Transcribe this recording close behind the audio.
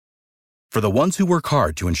For the ones who work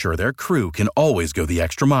hard to ensure their crew can always go the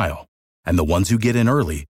extra mile, and the ones who get in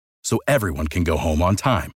early so everyone can go home on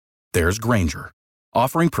time, there's Grainger,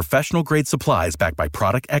 offering professional-grade supplies backed by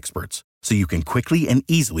product experts so you can quickly and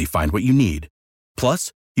easily find what you need.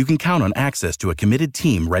 Plus, you can count on access to a committed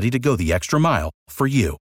team ready to go the extra mile for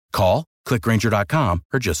you. Call, click Grainger.com,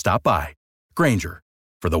 or just stop by. Grainger,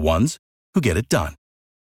 for the ones who get it done.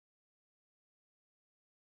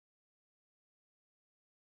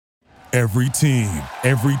 Every team,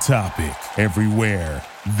 every topic, everywhere.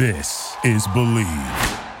 This is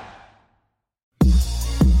Believe.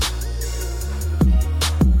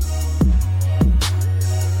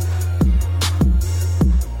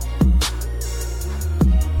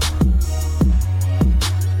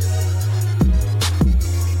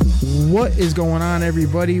 What is going on,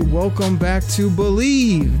 everybody? Welcome back to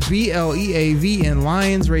Believe, B-L-E-A-V, and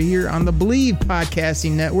Lions right here on the Believe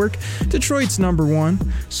Podcasting Network, Detroit's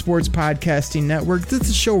 #1 sports podcasting network. This is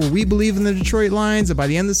a show where we believe in the Detroit Lions, and by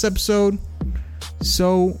the end of this episode,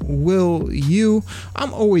 so will you.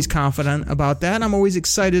 I'm always confident about that. I'm always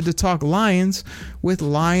excited to talk Lions with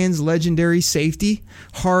Lions legendary safety,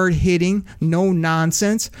 hard-hitting,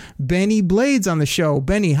 no-nonsense, Benny Blades on the show.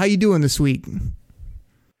 Benny, how you doing this week?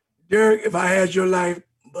 Derek, if I had your life,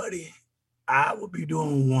 buddy, I would be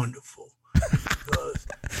doing wonderful. Because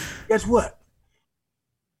guess what?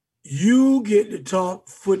 You get to talk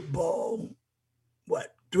football,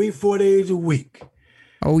 3-4 days a week.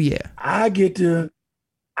 Oh yeah. I get to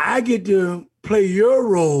play your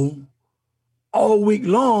role all week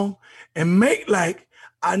long and make like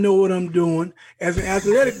I know what I'm doing as an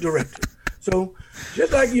athletic director. So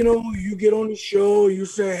just like, you get on the show, you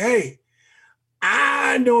say, hey,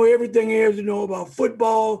 I know everything there is to know about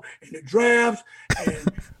football and the drafts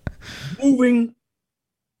and moving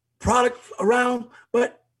products around,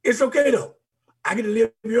 but it's okay though. I get to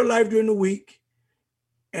live your life during the week,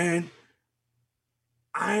 and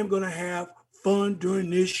I am going to have fun during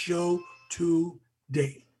this show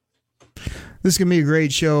today. This is going to be a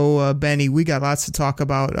great show, Benny. We got lots to talk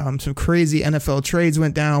about. Some crazy NFL trades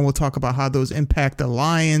went down. We'll talk about how those impact the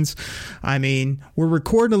Lions. I mean, we're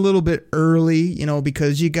recording a little bit early,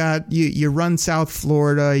 because you run South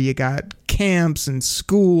Florida. You got camps and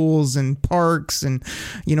schools and parks, and,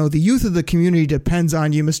 the youth of the community depends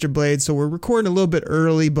on you, Mr. Blades. So we're recording a little bit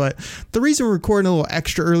early, but the reason we're recording a little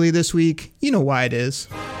extra early this week, you know why it is.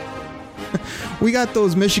 We got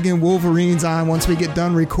those Michigan Wolverines on once we get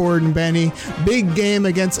done recording, Benny. Big game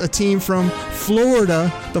against a team from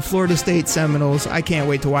Florida, the Florida State Seminoles. I can't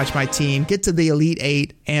wait to watch my team get to the Elite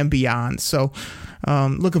Eight and beyond. So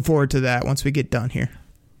looking forward to that once we get done here.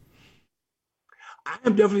 I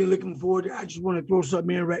am definitely looking forward to it. I just want to throw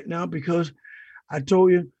something in right now because I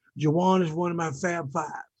told you, Juwan is one of my Fab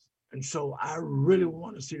Fives. And so I really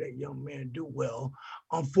want to see that young man do well.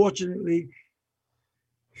 Unfortunately,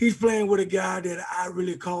 he's playing with a guy that I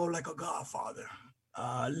really call like a godfather.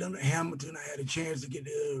 Leonard Hamilton, I had a chance to get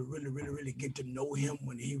to really get to know him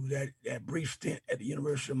when he was at that brief stint at the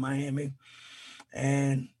University of Miami.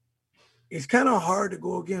 And it's kind of hard to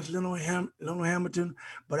go against Leonard Hamilton,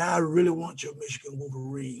 but I really want your Michigan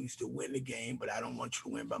Wolverines to win the game, but I don't want you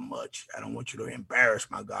to win by much. I don't want you to embarrass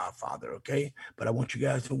my godfather, okay? But I want you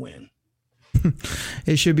guys to win.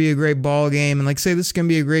 It should be a great ball game, and like I say, this is going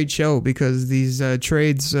to be a great show because these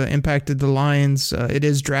trades impacted the Lions. It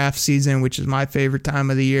is draft season, which is my favorite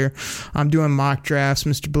time of the year. I'm doing mock drafts,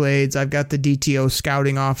 Mr. Blades. I've got the DTO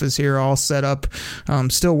scouting office here all set up.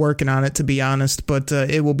 Still working on it, to be honest, but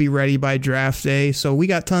it will be ready by draft day. So we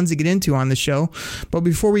got tons to get into on the show. But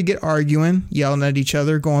before we get arguing, yelling at each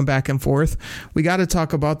other, going back and forth, we got to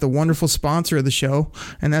talk about the wonderful sponsor of the show,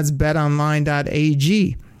 and that's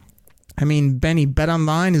BetOnline.ag. I mean, Benny,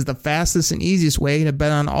 BetOnline is the fastest and easiest way to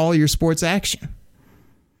bet on all your sports action.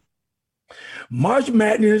 March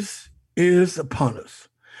Madness is upon us.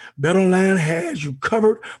 BetOnline has you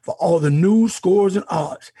covered for all the news, scores, and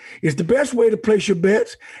odds. It's the best way to place your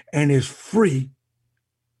bets, and it's free.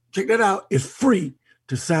 Check that out. It's free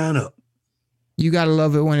to sign up. You got to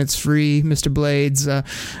love it when it's free, Mr. Blades.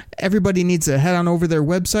 Everybody needs to head on over their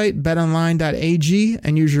website, betonline.ag,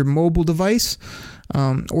 and use your mobile device.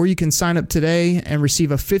 Or you can sign up today and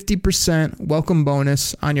receive a 50% welcome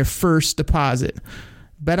bonus on your first deposit.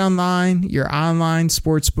 BetOnline, your online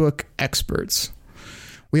sportsbook experts.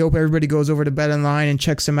 We hope everybody goes over to BetOnline and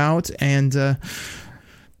checks them out. And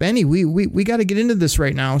Benny, we got to get into this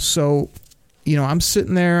right now. So, I'm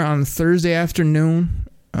sitting there on Thursday afternoon.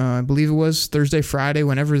 I believe it was Thursday, Friday,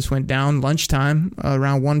 whenever this went down, lunchtime,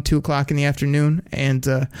 around 1, 2 o'clock in the afternoon. And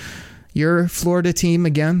Your Florida team,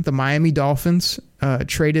 again, the Miami Dolphins,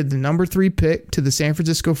 traded the number 3 pick to the San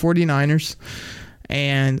Francisco 49ers.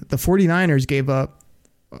 And the 49ers gave up,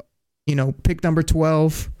 pick number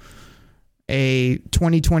 12, a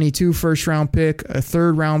 2022 first-round pick, a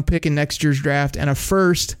third-round pick in next year's draft, and a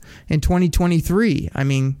first in 2023. I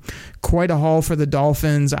mean, quite a haul for the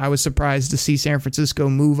Dolphins. I was surprised to see San Francisco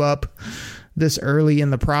move up this early in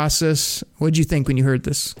the process. What did you think when you heard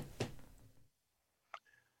this?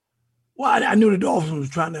 Well, I knew the Dolphins was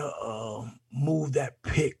trying to move that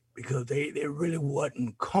pick because they really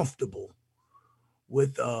wasn't comfortable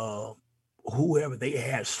with whoever they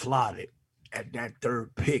had slotted at that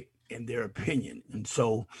third pick, in their opinion. And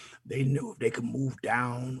so they knew if they could move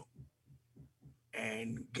down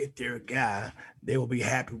and get their guy, they will be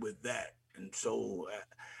happy with that. And so,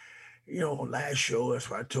 last show, that's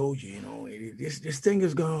what I told you, this thing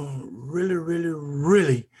is going to really, really,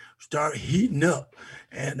 really start heating up.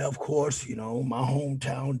 And of course, my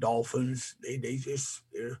hometown Dolphins,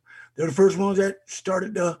 they're the first ones that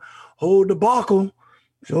started the whole debacle.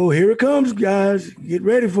 So here it comes, guys. Get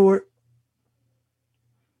ready for it.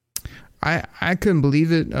 I couldn't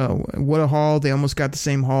believe it. What a haul. They almost got the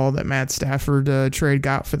same haul that Matt Stafford trade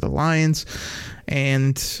got for the Lions.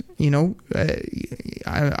 And,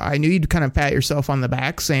 I knew you'd kind of pat yourself on the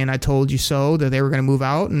back saying, I told you so, that they were going to move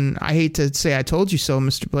out. And I hate to say I told you so,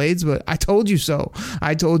 Mr. Blades, but I told you so.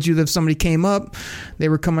 I told you that if somebody came up, they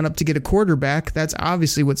were coming up to get a quarterback. That's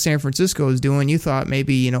obviously what San Francisco is doing. You thought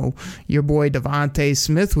maybe, your boy Devontae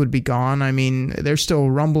Smith would be gone. I mean, there's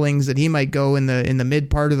still rumblings that he might go in the mid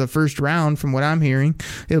part of the first round from what I'm hearing.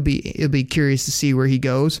 It'll be curious to see where he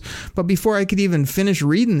goes. But before I could even finish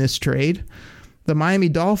reading this trade, the Miami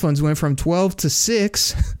Dolphins went from 12 to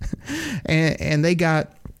 6, and they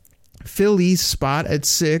got Philly's spot at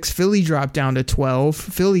 6. Philly dropped down to 12.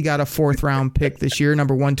 Philly got a 4th-round pick this year,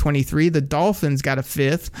 number 123. The Dolphins got a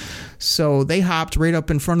 5th. So they hopped right up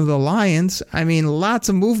in front of the Lions. I mean, lots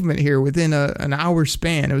of movement here within an hour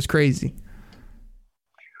span. It was crazy.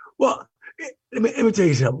 Well, let me tell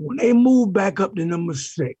you something. When they move back up to number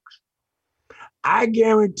 6, I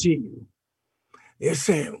guarantee you, they're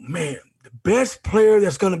saying, man, the best player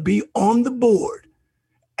that's going to be on the board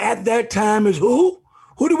at that time is who?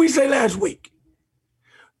 Who did we say last week?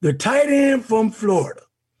 The tight end from Florida.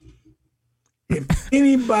 If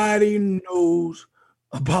anybody knows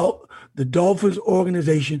about the Dolphins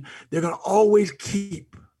organization, they're going to always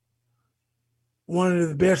keep one of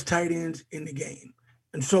the best tight ends in the game.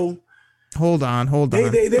 And so, Hold on.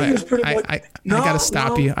 They just pretty much, I got to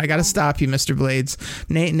stop you. I got to stop you, Mr. Blades.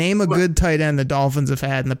 Name a good tight end the Dolphins have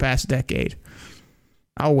had in the past decade.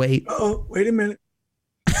 I'll wait. Wait a minute.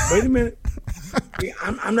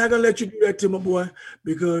 I'm not going to let you do that to my boy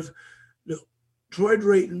because Troy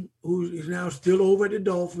Drayton, who is now still over at the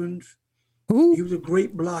Dolphins, he was a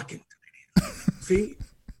great blocking tight end. See?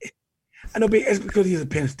 I know it's because he's a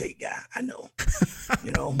Penn State guy. I know.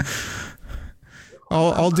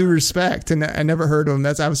 All due respect, and I never heard of him.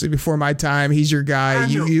 That's obviously before my time. He's your guy.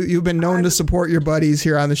 You've been known to support your buddies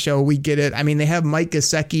here on the show. We get it. I mean, they have Mike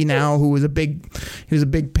Gesicki now, who was a big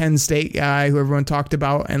Penn State guy who everyone talked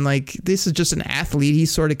about, and this is just an athlete. He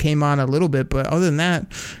sort of came on a little bit, but other than that,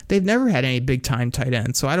 they've never had any big time tight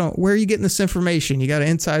ends. So where are you getting this information? You got an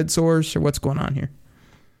inside source, or what's going on here?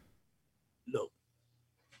 Look,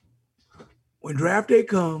 when draft day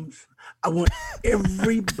comes, I want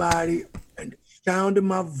everybody and sound of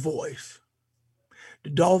my voice. The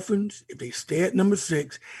Dolphins, if they stay at number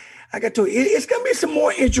 6, like I told you, it's going to be some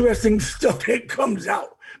more interesting stuff that comes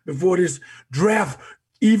out before this draft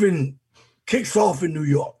even kicks off in New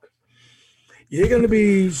York. There's going to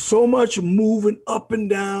be so much moving up and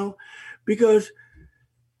down because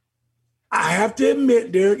I have to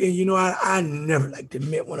admit, Derek, and I never like to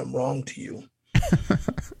admit when I'm wrong to you.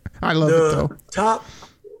 I love it, though.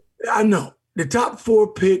 I know. The top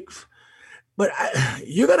 4 picks, but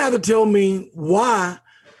you're going to have to tell me why,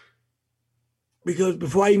 because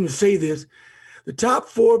before I even say this, the top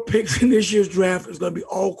 4 picks in this year's draft is going to be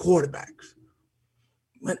all quarterbacks.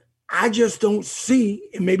 But I just don't see,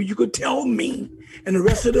 and maybe you could tell me and the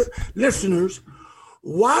rest of the listeners,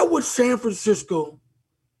 why would San Francisco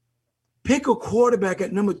pick a quarterback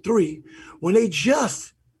at number 3 when they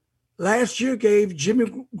just last year gave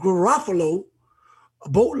Jimmy Garoppolo a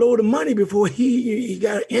boatload of money before he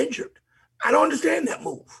got injured? I don't understand that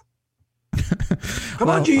move. Come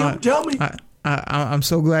on, GM, tell me. I'm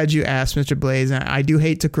so glad you asked, Mr. Blaze. I do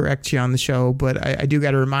hate to correct you on the show, but I do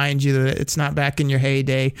got to remind you that it's not back in your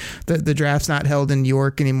heyday. The draft's not held in New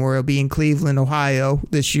York anymore. It'll be in Cleveland, Ohio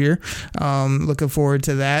this year. Looking forward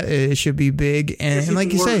to that. It should be big. And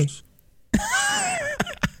like you say,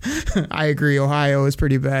 I agree. Ohio is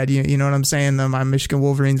pretty bad. You know what I'm saying? My Michigan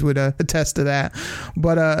Wolverines would attest to that.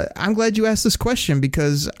 But I'm glad you asked this question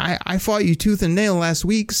because I fought you tooth and nail last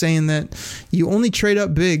week saying that you only trade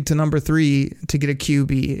up big to number 3 to get a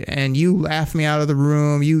QB. And you laughed me out of the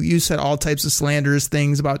room. You said all types of slanderous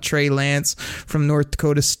things about Trey Lance from North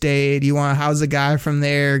Dakota State. How's the guy from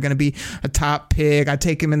there going to be a top pick? I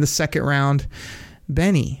take him in the second round.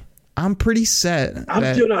 Benny, I'm pretty set.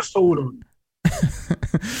 I'm still not sold on him.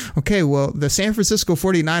 Okay, well, the San Francisco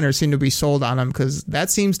 49ers seem to be sold on him because that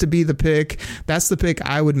seems to be the pick. That's the pick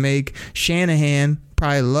I would make. Shanahan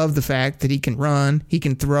probably love the fact that he can run, he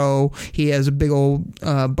can throw, he has a big old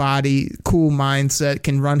body, cool mindset,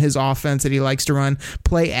 can run his offense that he likes to run,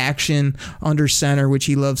 play action under center, which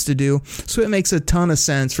he loves to do. So it makes a ton of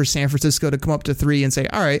sense for San Francisco to come up to 3 and say,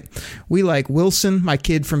 all right, we like Wilson, my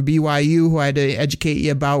kid from BYU, who I had to educate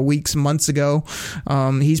you about months ago.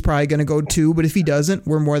 He's probably going to go 2, but if he doesn't,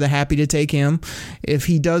 we're more than happy to take him. If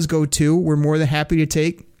he does go 2, we're more than happy to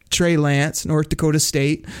take Trey Lance, North Dakota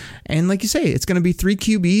State. And like you say, it's going to be 3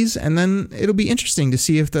 QBs, and then it'll be interesting to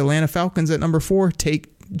see if the Atlanta Falcons at number 4 take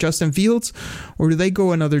Justin Fields or do they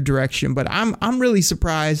go another direction. But I'm really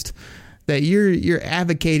surprised that you're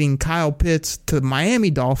advocating Kyle Pitts to Miami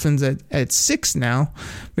Dolphins at 6 now,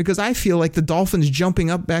 because I feel like the Dolphins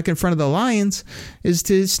jumping up back in front of the Lions is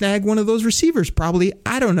to snag one of those receivers. Probably,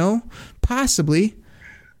 I don't know, possibly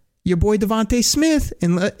your boy Devontae Smith,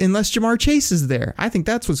 unless Jamar Chase is there. I think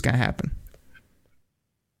that's what's going to happen.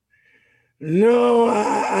 No,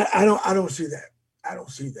 I don't see that. I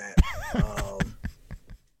don't see that.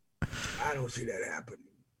 I don't see that happening.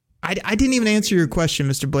 I didn't even answer your question,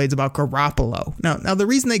 Mr. Blades, about Garoppolo. Now the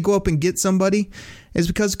reason they go up and get somebody is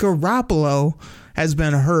because Garoppolo has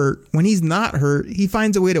been hurt. When he's not hurt, he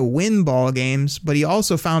finds a way to win ball games, but he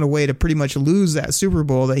also found a way to pretty much lose that Super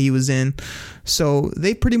Bowl that he was in. So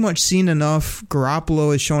they've pretty much seen enough.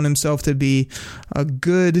 Garoppolo has shown himself to be a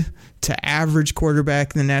good to average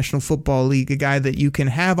quarterback in the National Football League, a guy that you can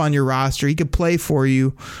have on your roster. He could play for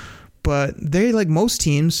you, but they, like most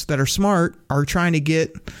teams that are smart, are trying to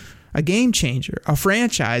get a game changer, a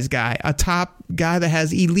franchise guy, a top guy that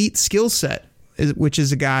has elite skill set, which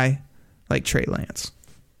is a guy like Trey Lance.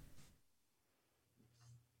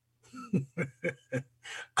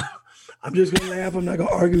 I'm just going to laugh. I'm not going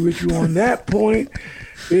to argue with you on that point.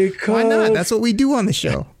 Because why not? That's what we do on the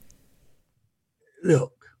show.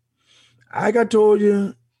 Look, like I told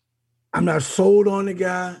you, I'm not sold on the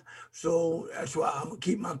guy. So that's why I'm going to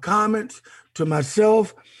keep my comments to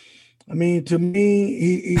myself. I mean, to me,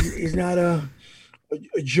 he's not a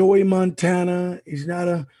Joey Montana. He's not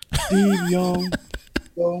a Steve Young.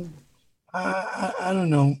 So I don't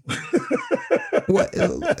know.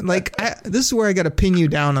 This is where I got to pin you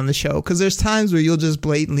down on the show, because there's times where you'll just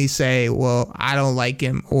blatantly say, well, I don't like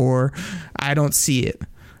him, or I don't see it.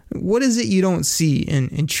 What is it you don't see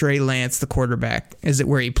in Trey Lance, the quarterback? Is it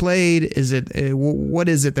where he played? Is it what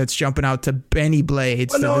is it that's jumping out to Benny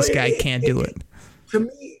Blades that this guy can't do it? To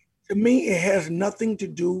me, it has nothing to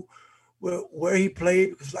do with where he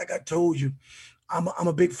played, because like I told you, I'm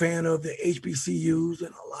a big fan of the HBCUs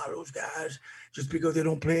and a lot of those guys. Just because they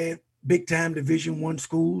don't play at big-time Division I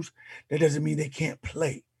schools, that doesn't mean they can't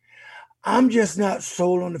play. I'm just not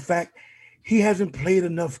sold on the fact he hasn't played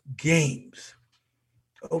enough games.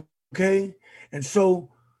 Okay? And so,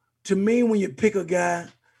 to me, when you pick a guy,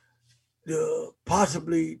 the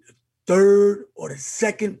possibly the third or the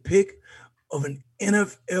second pick of an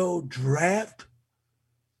NFL draft,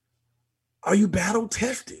 are you battle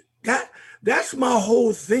tested? That's my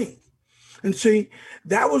whole thing. And see,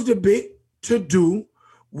 that was the big to-do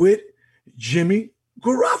with Jimmy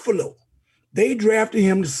Garoppolo. They drafted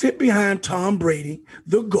him to sit behind Tom Brady,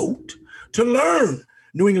 the GOAT, to learn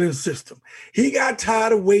New England system. He got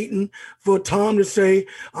tired of waiting for Tom to say,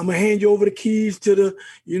 I'm going to hand you over the keys to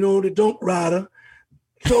the dunk rider.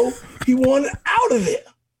 So he wanted out of there.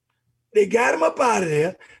 They got him up out of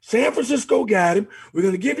there. San Francisco got him. We're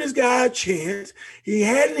going to give this guy a chance. He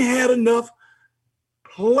hadn't had enough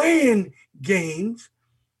playing games.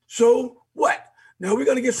 So what? Now we're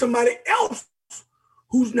going to get somebody else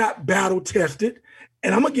who's not battle tested,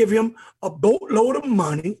 and I'm going to give him a boatload of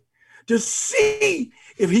money to see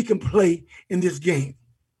if he can play in this game.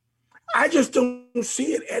 I just don't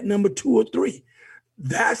see it at number 2 or 3.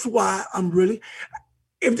 That's why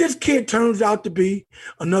if this kid turns out to be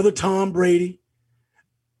another Tom Brady,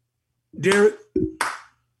 Derek,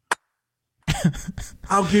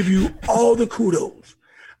 I'll give you all the kudos.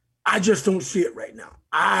 I just don't see it right now.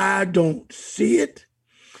 I don't see it.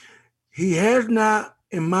 He has not,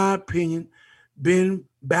 in my opinion, been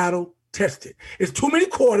battle tested. It's too many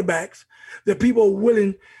quarterbacks that people are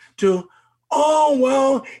willing to, oh,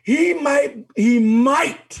 well, he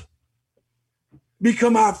might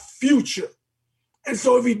become our future. And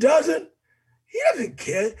so if he doesn't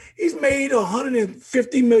care. He's made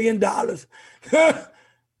 $150 million.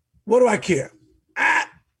 What do I care?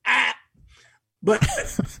 But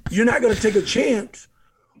you're not going to take a chance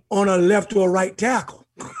on a left or a right tackle.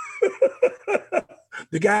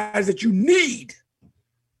 The guys that you need.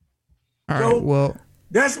 All right, well,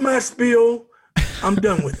 that's my spiel. I'm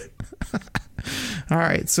done with it. All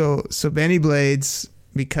right, so Benny Blades,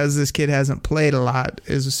 because this kid hasn't played a lot,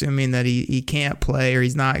 is assuming that he can't play or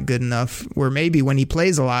he's not good enough, where maybe when he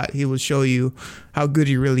plays a lot, he will show you how good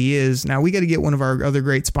he really is. Now, we got to get one of our other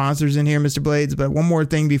great sponsors in here, Mr. Blades, but one more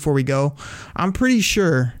thing before we go. I'm pretty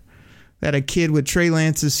sure that a kid with Trey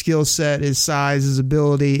Lance's skill set, his size, his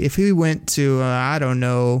ability, if he went to, I don't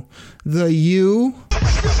know, the U,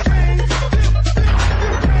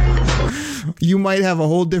 you might have a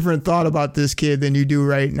whole different thought about this kid than you do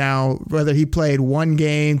right now, whether he played 1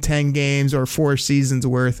 game, 10 games, or 4 seasons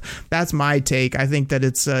worth. That's my take. I think that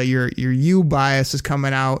it's your U bias is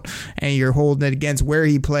coming out, and you're holding it against where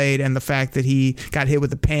he played and the fact that he got hit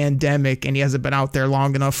with a pandemic and he hasn't been out there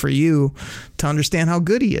long enough for you to understand how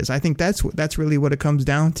good he is. I think that's really what it comes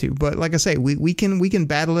down to. But like I say, we can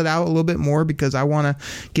battle it out a little bit more because I want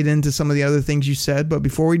to get into some of the other things you said. But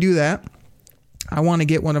before we do that, I want to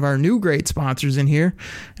get one of our new great sponsors in here,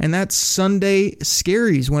 and that's Sunday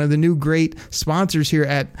Scaries, one of the new great sponsors here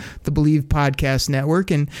at the Believe Podcast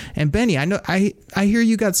Network. And Benny, I hear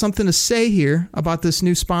you got something to say here about this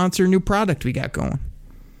new sponsor, new product we got going.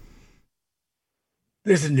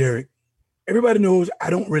 Listen, Derek, everybody knows I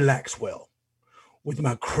don't relax well. With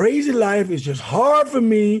my crazy life, it's just hard for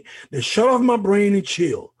me to shut off my brain and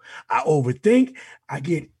chill. I overthink. I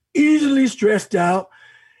get easily stressed out.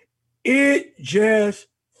 It just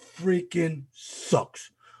freaking sucks.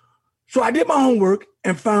 So I did my homework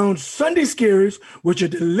and found Sunday Scaries, which are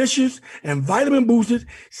delicious and vitamin boosted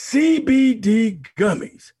CBD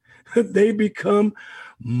gummies. They become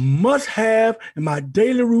must-have in my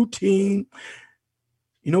daily routine.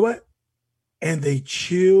 You know what? And they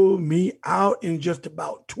chill me out in just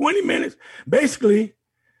about 20 minutes. Basically,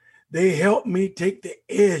 they help me take the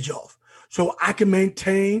edge off so I can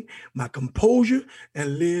maintain my composure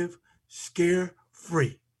and live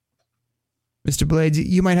scare-free. Mr. Blades,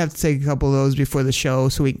 you might have to take a couple of those before the show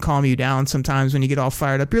so we can calm you down sometimes when you get all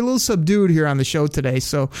fired up. You're a little subdued here on the show today,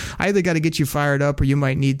 so I either got to get you fired up or you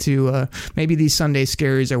might need to, maybe these Sunday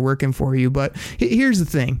Scaries are working for you. But here's the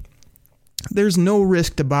thing. There's no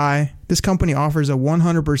risk to buy. This company offers a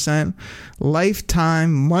 100%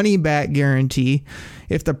 lifetime money-back guarantee.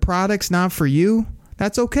 If the product's not for you,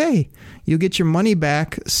 that's okay. You'll get your money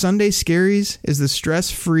back. Sunday Scaries is the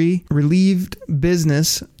stress-free, relieved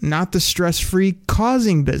business, not the stress-free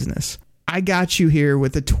causing business. I got you here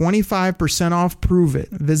with a 25% off Prove It.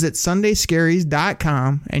 Visit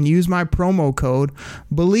sundayscaries.com and use my promo code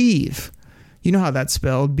BELIEVE. You know how that's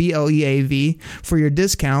spelled, BLEAV, for your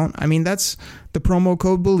discount. I mean, that's the promo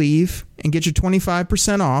code BELIEVE, and get your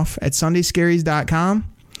 25% off at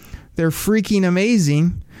sundayscaries.com. They're freaking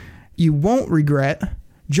amazing. You won't regret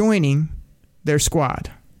joining their squad.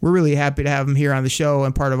 We're really happy to have him here on the show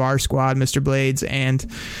and part of our squad, Mr. Blades, and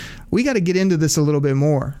we got to get into this a little bit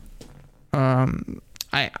more.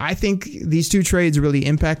 I think these 2 trades really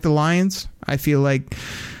impact the Lions. I feel like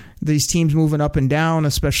these teams moving up and down,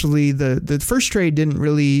 especially the first trade didn't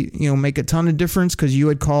really, make a ton of difference because you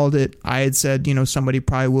had called it. I had said, somebody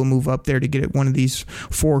probably will move up there to get one of these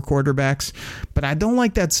 4 quarterbacks. But I don't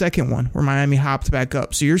like that second one where Miami hopped back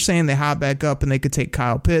up. So you're saying they hop back up and they could take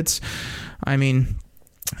Kyle Pitts. I mean,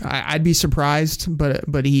 I'd be surprised, but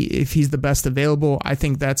if he's the best available, I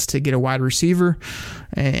think that's to get a wide receiver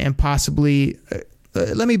and possibly.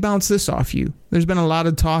 Let me bounce this off you. There's been a lot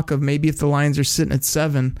of talk of maybe if the Lions are sitting at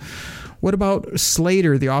 7, what about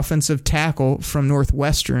Slater, the offensive tackle from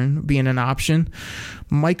Northwestern, being an option?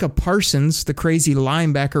 Micah Parsons, the crazy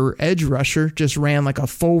linebacker edge rusher, just ran like a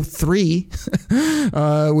full 3,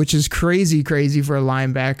 which is crazy for a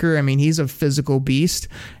linebacker. I mean, he's a physical beast.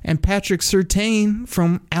 And Patrick Surtain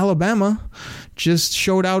from Alabama just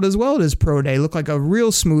showed out as well at his pro day. Looked like a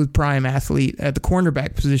real smooth prime athlete at the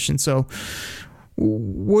cornerback position. So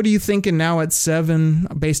what are you thinking now at 7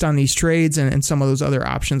 based on these trades and some of those other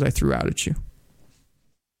options I threw out at you?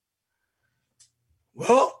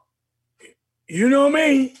 Well, you know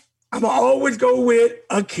me. I'm going to always go with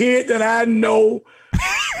a kid that I know.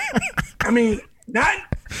 I mean, not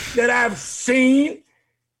that I've seen,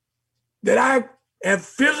 that I have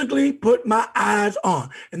physically put my eyes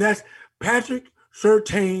on. And that's Patrick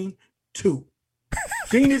Surtain 2.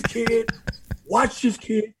 seen this kid, watched this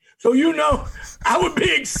kid. So, you know, I would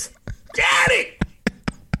be ecstatic.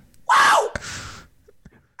 Wow.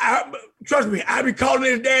 Trust me, I'd be calling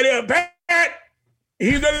his daddy up. Pat,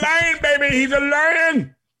 he's a lion, baby. He's a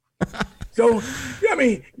lion. So, I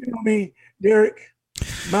mean, you know what I mean, Derek,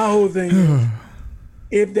 my whole thing is,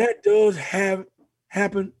 if that does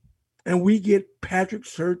happen and we get Patrick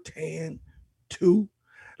Surtain too,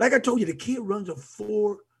 like I told you, the kid runs a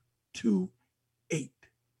 4.28.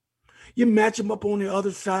 You match him up on the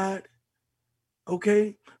other side,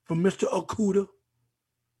 okay, from Mr. Okudah.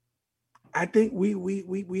 I think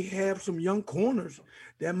we have some young corners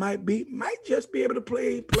that might just be able to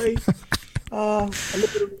play a little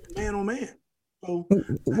bit of man on man. So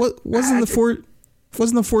wasn't the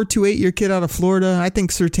 4.28 your kid out of Florida? I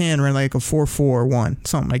think Surtain ran like a 4.41,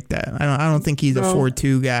 something like that. I don't think he's a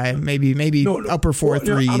 4.2 guy. Maybe upper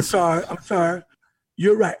 4.3s. I'm sorry.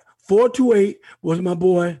 You're right. 4.28 was my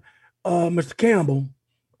boy, Mr. Campbell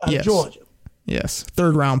out of Georgia. Yes,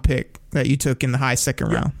 3rd round pick that you took in the high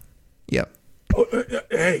 2nd round. Yep.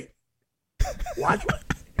 Hey, watch.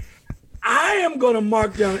 I am going to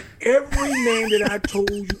mark down every name that I told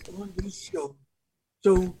you on this show.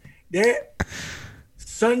 So that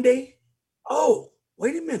Sunday,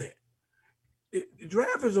 wait a minute. The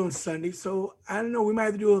draft is on Sunday, so I don't know. We might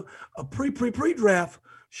have to do a pre-draft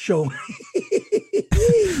show.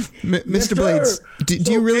 Mr. Blades,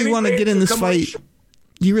 do you really want to get in this fight?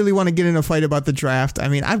 Do you really want to get in a fight about the draft? I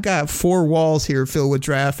mean, I've got 4 walls here filled with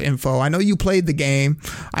draft info. I know you played the game.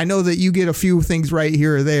 I know that you get a few things right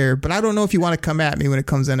here or there, but I don't know if you want to come at me when it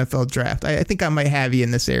comes to NFL draft. I think I might have you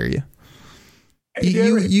in this area.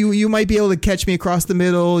 You might be able to catch me across the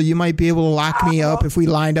middle. You might be able to lock me up if we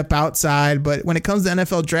lined up outside. But when it comes to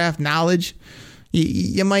NFL draft knowledge,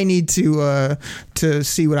 you might need to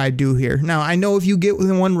see what I do here. Now, I know if you get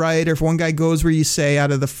one right, or if one guy goes where you say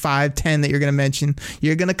out of the 5, 10 that you're going to mention,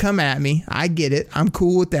 you're going to come at me. I get it. I'm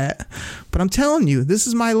cool with that. But I'm telling you, this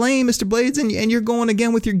is my lane, Mr. Blades, and you're going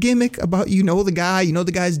again with your gimmick about the guy,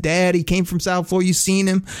 the guy's dad. He came from South Florida. You've seen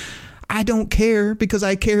him. I don't care, because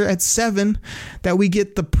I care at 7 that we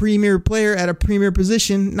get the premier player at a premier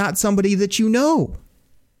position, not somebody that you know.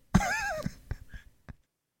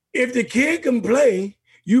 If the kid can play,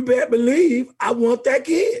 you better believe I want that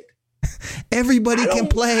kid. Everybody can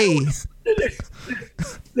play.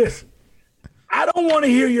 Listen, I don't want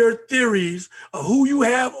to hear your theories of who you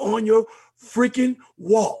have on your freaking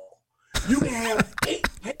wall. You can have 8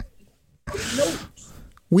 notes.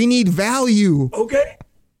 We need value. Okay?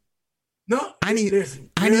 No, I need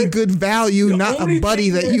good value, not a buddy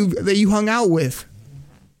that you hung out with.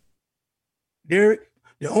 Derek,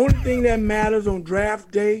 the only thing that matters on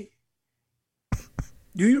draft day,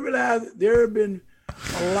 do you realize there have been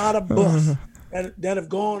a lot of busts that have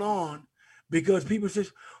gone on because people say,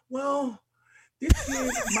 well, this kid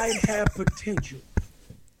might have potential.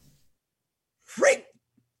 Freak,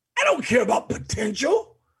 I don't care about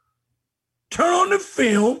potential. Turn on the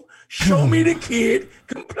film, show me the kid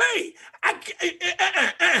can play.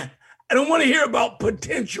 I don't want to hear about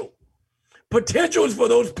potential. Potential is for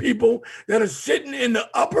those people that are sitting in the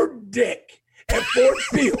upper deck at Ford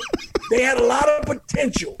Field. They had a lot of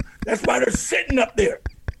potential. That's why they're sitting up there.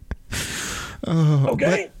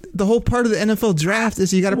 Okay? The whole part of the NFL draft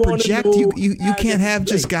is you got to project. You can't have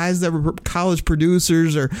just guys that were college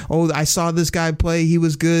producers or, I saw this guy play, he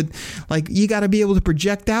was good. Like, you got to be able to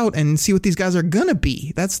project out and see what these guys are going to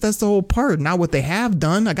be. That's the whole part. Not what they have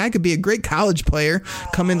done. A guy could be a great college player,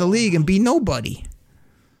 come in the league and be nobody.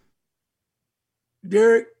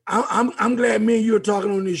 Derek, I'm glad me and you are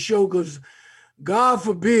talking on this show, because God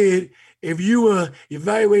forbid if you were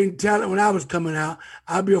evaluating talent when I was coming out,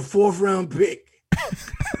 I'd be a 4th round pick.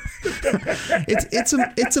 It's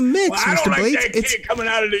a mix, well, I don't Mr. like Blades. That kid coming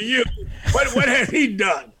out of the U. What has he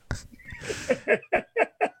done?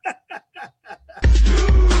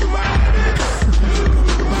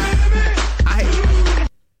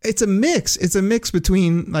 It's a mix. It's a mix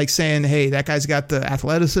between like saying, hey, that guy's got the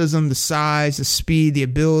athleticism, the size, the speed, the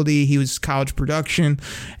ability. He was college production.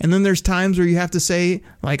 And then there's times where you have to say,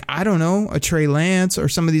 like, I don't know, a Trey Lance or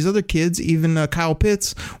some of these other kids, even Kyle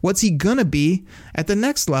Pitts, what's he going to be at the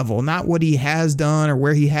next level? Not what he has done or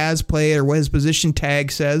where he has played or what his position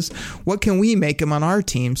tag says. What can we make him on our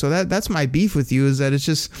team? So that's my beef with you, is that it's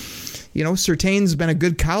just, Surtain's been a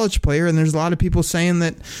good college player, and there's a lot of people saying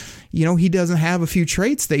that, he doesn't have a few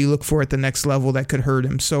traits that you look for at the next level that could hurt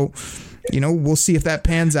him. So, we'll see if that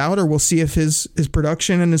pans out, or we'll see if his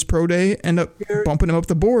production and his pro day end up bumping him up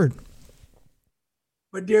the board.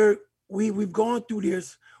 But Derek, we've gone through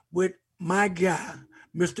this with my guy,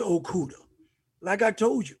 Mr. Okudah. Like I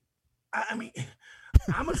told you, I mean,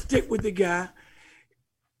 I'm going to stick with the guy.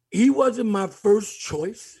 He wasn't my first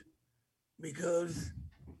choice because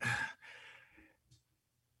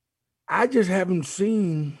I just haven't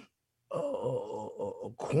seen a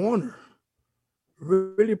corner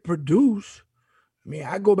really produce. I mean,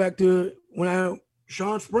 I go back to when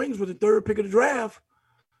Sean Springs was the third pick of the draft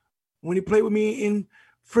when he played with me in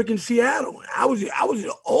freaking Seattle. I was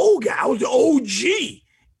the old guy. I was the OG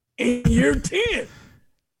in year 10.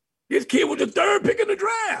 This kid was the third pick of the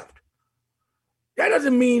draft. That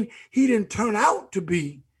doesn't mean he didn't turn out to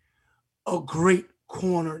be a great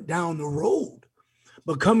corner down the road.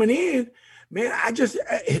 But coming in, man,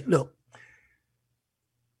 look,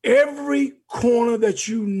 every corner that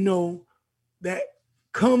you know that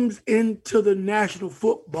comes into the National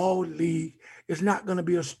Football League is not going to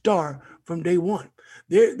be a star from day one.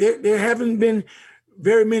 There haven't been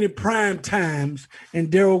very many prime times in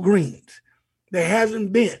Darryl Green's. There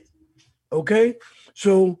hasn't been, okay?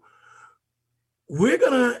 So we're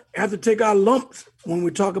going to have to take our lumps when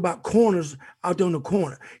we talk about corners out there on the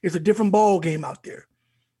corner. It's a different ball game out there.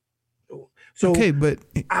 So okay, but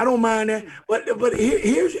I don't mind that. But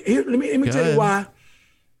here's let me tell you why.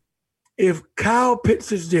 If Kyle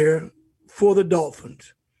Pitts is there for the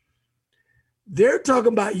Dolphins, they're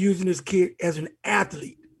talking about using this kid as an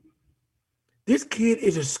athlete. This kid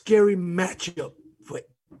is a scary matchup for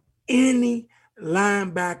any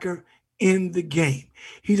linebacker in the game.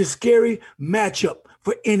 He's a scary matchup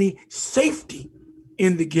for any safety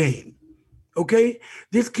in the game. Okay?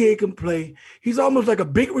 This kid can play. He's almost like a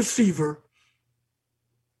big receiver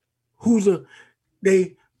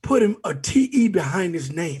they put him a TE behind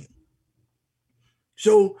his name.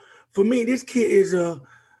 So for me, this kid is a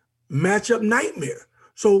matchup nightmare.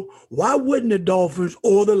 So why wouldn't the Dolphins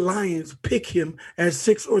or the Lions pick him at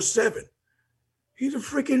 6 or 7? He's a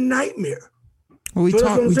freaking nightmare. Well,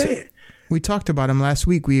 we talked about him last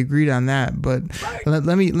week. We agreed on that, but right.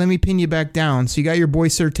 let me pin you back down. So you got your boy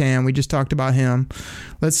Surtain. We just talked about him.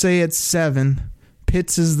 Let's say it's 7.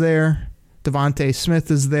 Pitts is there. Devontae Smith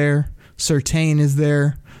is there. Surtain is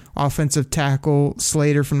there. Offensive tackle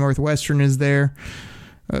Slater from Northwestern is there.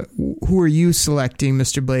 Who are you selecting,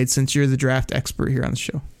 Mr. Blade, since you're the draft expert here on the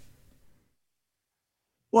show?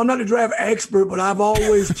 Well, I'm not a draft expert, but I've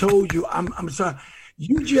always told you, I'm sorry,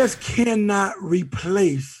 you just cannot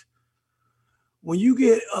replace when you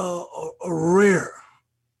get a rare.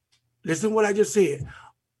 Listen to what I just said.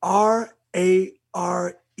 RARE,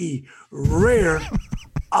 rare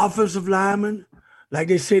offensive lineman, like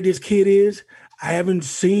they said this kid is. I haven't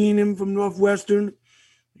seen him from Northwestern,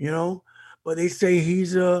 but they say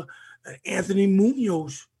he's an Anthony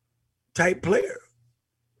Munoz type player.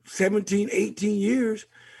 17, 18 years,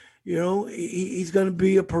 he's going to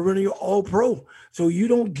be a perennial All-Pro. So you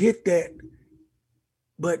don't get that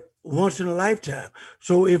but once in a lifetime.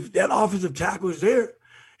 So if that offensive tackle is there,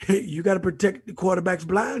 you got to protect the quarterback's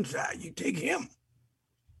blind side. You take him.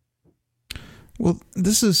 Well,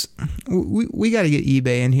 this is we got to get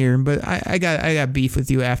eBay in here, but I got beef with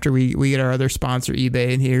you after we get our other sponsor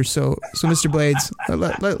eBay in here. So Mr. Blades,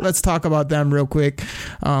 let's talk about them real quick.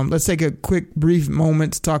 Let's take a quick brief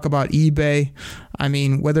moment to talk about eBay. I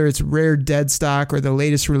mean, whether it's rare dead stock or the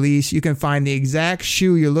latest release, you can find the exact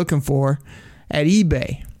shoe you're looking for at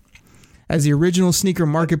eBay. As the original sneaker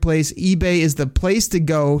marketplace, eBay is the place to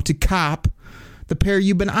go to cop the pair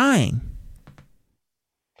you've been eyeing.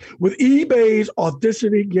 With eBay's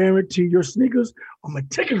authenticity guarantee, your sneakers are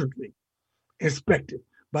meticulously inspected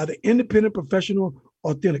by the independent professional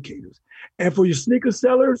authenticators. And for your sneaker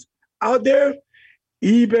sellers out there,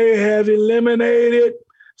 eBay has eliminated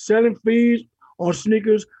selling fees on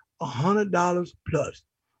sneakers $100 plus.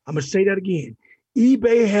 I'm going to say that again.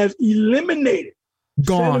 eBay has eliminated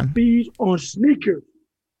selling fees on sneakers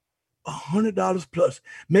 $100 plus,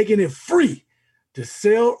 making it free to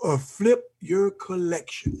sell or flip your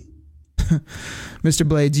collection. Mr.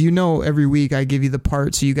 Blades, every week I give you the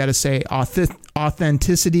part, so you got to say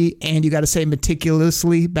authenticity and you got to say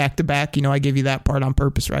meticulously back to back. I give you that part on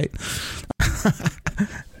purpose, right?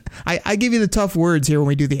 I give you the tough words here when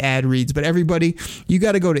we do the ad reads, but everybody, you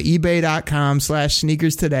got to go to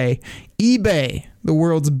ebay.com/sneakers today. eBay, the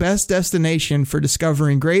world's best destination for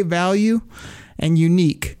discovering great value and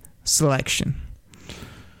unique selection.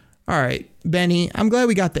 All right, Benny, I'm glad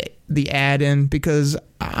we got the ad in because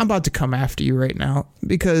I'm about to come after you right now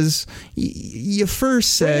because you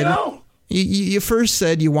first said you first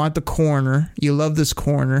said you want the corner, you love this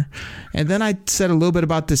corner, and then I said a little bit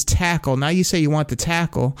about this tackle. Now you say you want the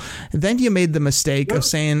tackle. And then you made the mistake of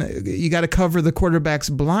saying you got to cover the quarterback's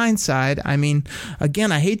blind side. I mean,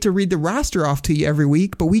 again, I hate to read the roster off to you every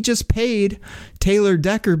week, but we just paid Taylor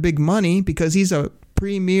Decker big money because he's a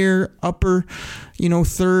premier upper,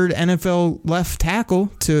 third NFL left tackle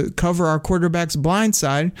to cover our quarterback's blind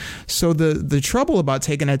side. So the trouble about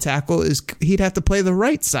taking a tackle is he'd have to play the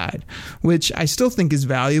right side, which I still think is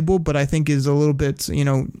valuable, but I think is a little bit,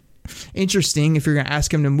 interesting if you're going to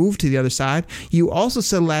ask him to move to the other side. You also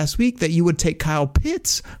said last week that you would take Kyle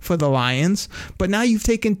Pitts for the Lions, but now you've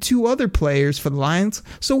taken 2 other players for the Lions.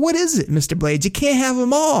 So what is it, Mr. Blades? You can't have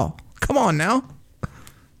them all. Come on now.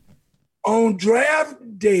 On draft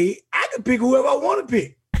day, I can pick whoever I want to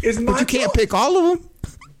pick. It's my But you can't choice. pick all of them.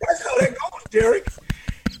 That's how that goes, Derek.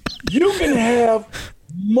 You can have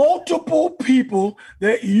multiple people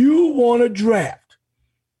that you want to draft.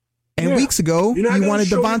 And weeks ago, you wanted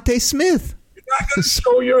Devontae Smith. You're not going to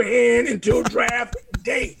show your hand until draft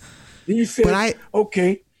day. Then you say,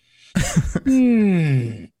 okay.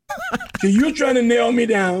 So you're trying to nail me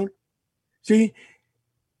down. See,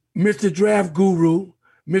 Mr. Draft Guru,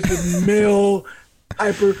 Mr. Mel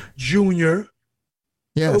Kiper Jr.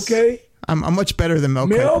 Yes. Okay? I'm much better than Mel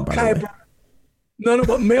Kiper, by the way. No,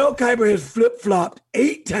 but Mel Kiper has flip-flopped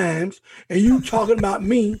 8 times, and you talking about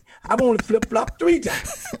me, I've only flip-flopped 3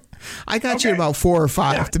 times. I got you about 4 or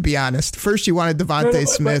 5, to be honest. First, you wanted Devontae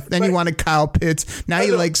Smith. Then you wanted Kyle Pitts. Now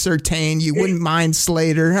you like Surtain. You wouldn't mind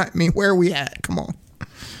Slater. I mean, where are we at? Come on.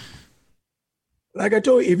 Like I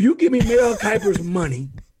told you, if you give me Mel Kiper's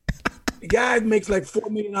money, the guy makes like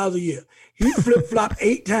 $4 million a year. He flip-flopped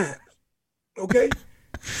 8 times. Okay?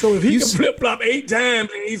 So if he can flip-flop 8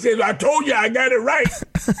 times and he says, I told you I got it right,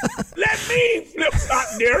 let me flip-flop,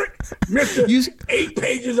 Derek. Mr. 8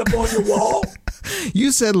 pages up on your wall.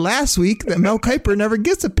 You said last week that Mel Kiper never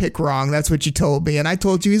gets a pick wrong. That's what you told me. And I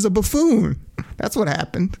told you he's a buffoon. That's what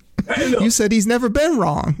happened. You said he's never been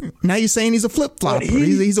wrong. Now you're saying he's a flip-flopper.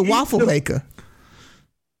 He's a waffle maker.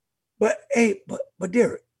 But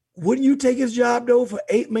Derek, wouldn't you take his job, though, for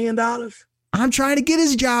 $8 million? I'm trying to get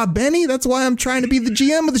his job, Benny. That's why I'm trying to be the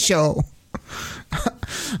GM of the show.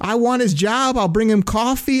 I want his job. I'll bring him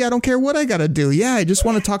coffee. I don't care what I got to do. Yeah, I just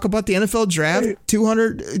want to talk about the NFL draft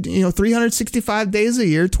 365 days a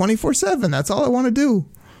year, 24/7. That's all I want to do.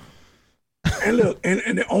 And look,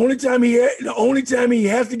 and the only time he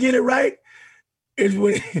has to get it right is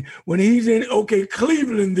when he's in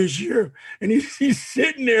Cleveland this year, and he's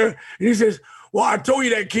sitting there and he says, "Well, I told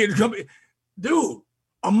you that kid's coming, dude.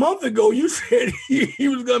 A month ago, you said he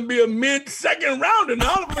was going to be a mid-second rounder, and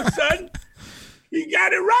all of a sudden, he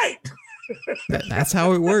got it right." That's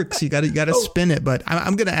how it works. You got to spin it. But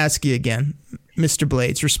I'm going to ask you again, Mr.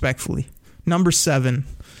 Blades, respectfully. Number 7,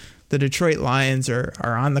 the Detroit Lions are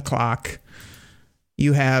on the clock.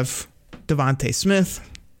 You have Devontae Smith,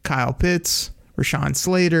 Kyle Pitts, Rashawn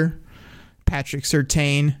Slater, Patrick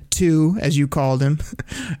Surtain, 2, as you called him,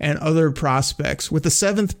 and other prospects. With the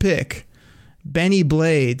 7th pick, Benny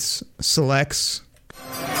Blades selects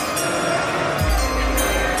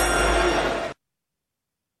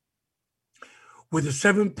with the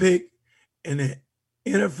 7th pick in the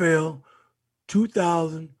NFL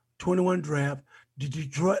 2021 draft, the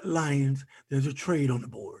Detroit Lions, there's a trade on the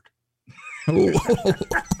board.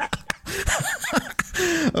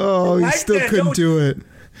 Oh, he still couldn't do it.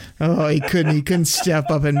 Oh, he couldn't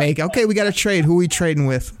step up and make it. Okay, we got to trade. Who are we trading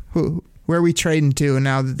with? Where are we trading to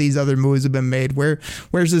now that these other moves have been made?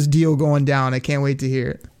 Where's this deal going down? I can't wait to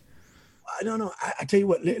hear it. I don't know. I tell you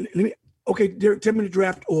what, let me. Okay, Derek, tell me the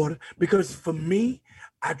draft order, because for me,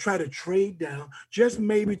 I try to trade down just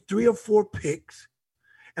maybe 3 or 4 picks,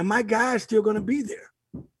 and my guy is still going to be there.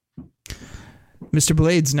 Mr.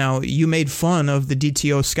 Blades, now you made fun of the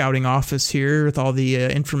DTO scouting office here with all the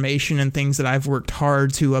information and things that I've worked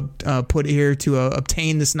hard to put here to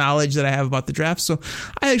obtain this knowledge that I have about the draft. So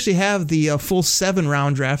I actually have the full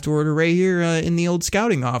 7-round draft order right here in the old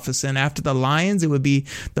scouting office. And after the Lions, it would be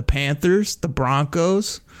the Panthers, the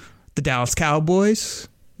Broncos, the Dallas Cowboys,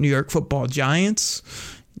 New York Football Giants,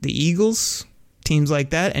 the Eagles, teams like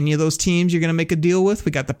that. Any of those teams you're going to make a deal with?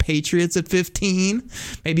 We got the Patriots at 15.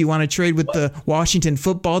 Maybe you want to trade with the Washington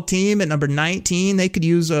football team at number 19. They could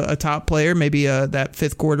use a top player, maybe that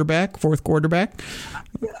 4th quarterback.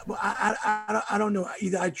 Yeah, but I don't know.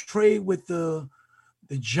 Either I trade with the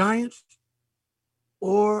Giants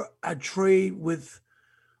or I trade with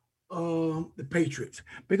the Patriots,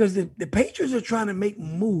 because the Patriots are trying to make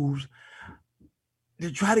moves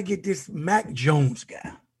to try to get this Mac Jones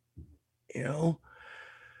guy. You know,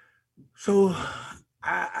 so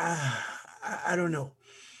I don't know.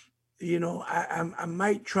 You know, I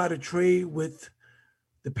might try to trade with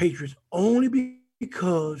the Patriots only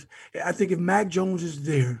because I think if Mac Jones is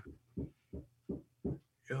there, you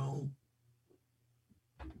know,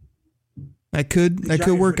 That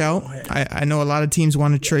could work out. I know a lot of teams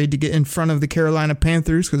want to trade to get in front of the Carolina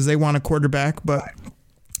Panthers because they want a quarterback, but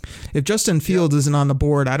if Justin Fields isn't on the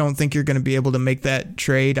board, I don't think you're going to be able to make that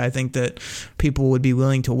trade. I think that people would be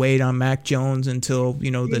willing to wait on Mac Jones until,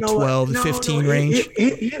 the 12 to 15 range.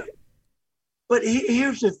 But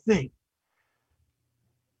here's the thing.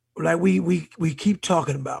 Like we keep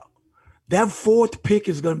talking about, that fourth pick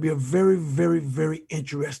is going to be a very, very, very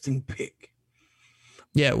interesting pick.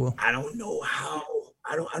 Yeah, it will. I don't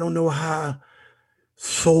know how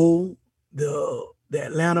sold the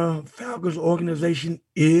Atlanta Falcons organization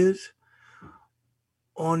is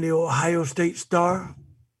on the Ohio State star,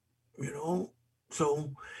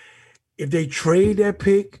 So if they trade that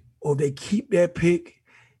pick or they keep that pick,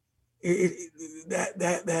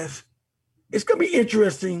 that's it's gonna be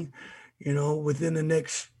interesting, within the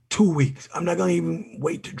next 2 weeks. I'm not gonna even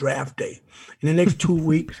wait to draft day. In the next 2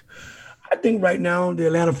 weeks, I think right now the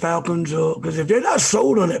Atlanta Falcons, because if they're not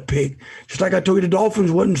sold on that pick, just like I told you, the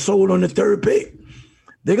Dolphins wasn't sold on the third pick.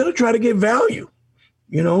 They're gonna try to get value,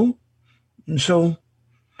 and so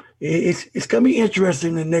it's gonna be interesting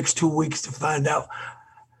in the next 2 weeks to find out.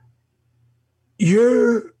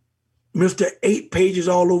 You're Mr. 8 pages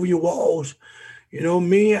all over your walls.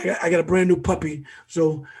 Me, I got a brand new puppy,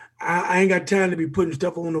 so I ain't got time to be putting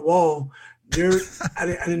stuff on the wall. I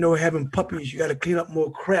didn't know having puppies, you got to clean up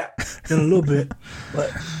more crap in a little bit.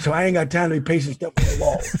 But so I ain't got time to be pasting stuff on the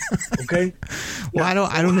wall. Okay. Well,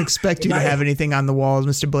 I don't expect you to have anything on the walls,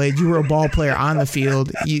 Mr. Blades. You were a ball player on the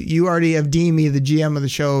field. You already have deemed me the GM of the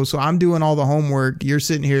show, so I'm doing all the homework. You're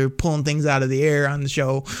sitting here pulling things out of the air on the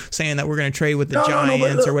show, saying that we're going to trade with the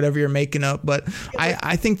Giants or whatever you're making up. But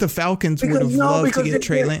I think the Falcons would have loved to get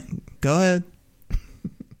Trey Lance. Go ahead.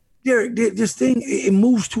 Derek, this thing, it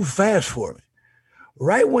moves too fast for me.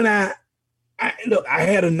 Right when I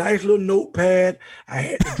had a nice little notepad. I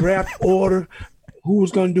had the draft order, who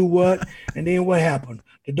was going to do what, and then what happened?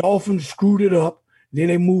 The Dolphins screwed it up. Then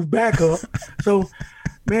they moved back up. So,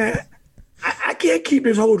 man, I can't keep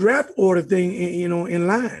this whole draft order thing, in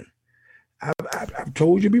line. I've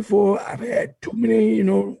told you before, I've had too many,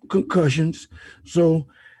 concussions. So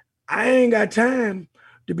I ain't got time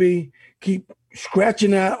to keep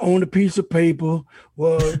scratching out on the piece of paper.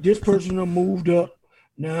 Well, this person moved up.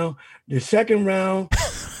 Now, the second round,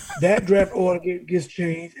 that draft order gets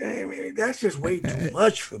changed. I mean, that's just way too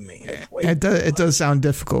much for me. It does sound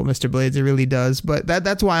difficult, Mr. Blades. It really does. But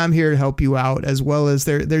that's why I'm here to help you out, as well as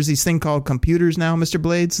there's these thing called computers now, Mr.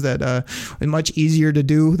 Blades, that are much easier to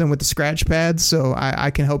do than with the scratch pads. So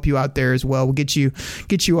I can help you out there as well. We'll get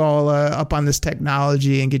you all up on this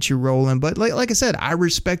technology and get you rolling. But like I said, I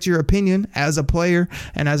respect your opinion as a player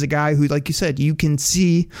and as a guy who, like you said, you can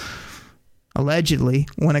see allegedly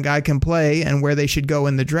when a guy can play and where they should go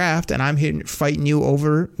in the draft. And I'm fighting you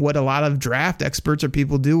over what a lot of draft experts or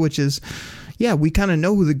people do, which is, yeah, we kind of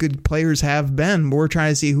know who the good players have been. We're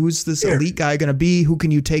trying to see who's this elite guy going to be. Who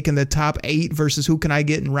can you take in the top 8 versus who can I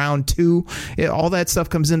get in round 2? All that stuff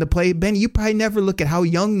comes into play. Ben, you probably never look at how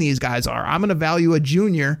young these guys are. I'm going to value a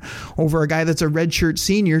junior over a guy that's a redshirt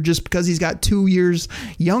senior just because he's got 2 years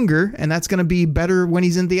younger, and that's going to be better when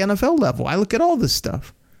he's in the NFL level. I look at all this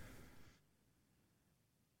stuff.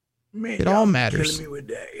 Man, it all matters. Killing me with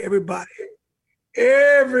that.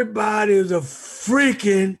 Everybody is a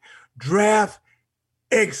freaking draft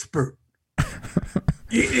expert.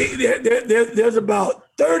 There's about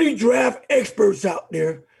 30 draft experts out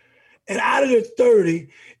there, and out of the 30,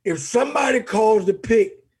 if somebody calls the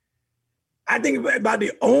pick, I think about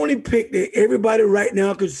the only pick that everybody right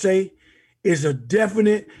now could say is a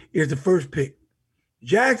definite is the first pick.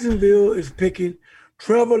 Jacksonville is picking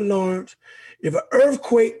Trevor Lawrence. If an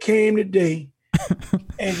earthquake came today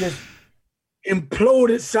and just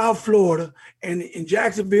imploded South Florida and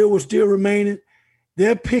Jacksonville was still remaining,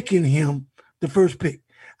 they're picking him the first pick.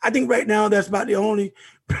 I think right now that's about the only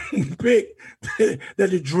pick that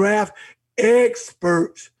the draft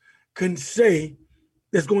experts can say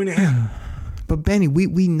that's going to happen. But Benny,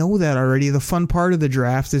 we know that already. The fun part of the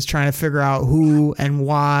draft is trying to figure out who and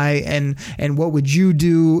why and what would you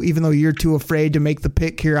do, even though you're too afraid to make the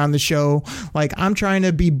pick here on the show. Like, I'm trying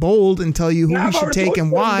to be bold and tell you who we should take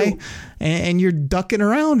and why, and you're ducking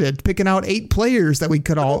around it, picking out 8 players that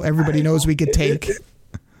everybody knows we could take.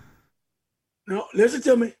 No, listen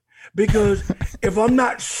to me, because if I'm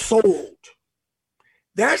not sold,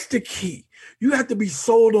 that's the key. You have to be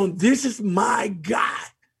sold on, this is my guy.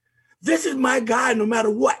 This is my guy no matter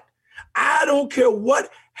what. I don't care what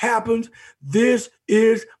happens. This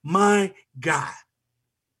is my guy.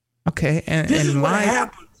 Okay. This is what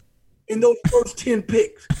happens in those first 10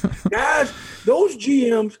 picks. Guys, those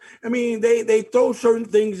GMs, I mean, they throw certain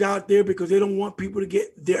things out there because they don't want people to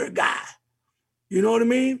get their guy. You know what I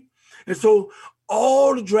mean? And so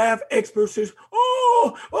all the draft experts says,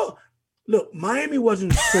 oh, look, Miami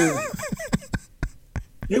wasn't sold.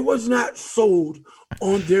 They was not sold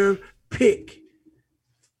on their pick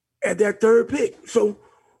at that third pick. So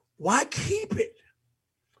why keep it?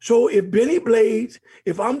 So if Benny Blades,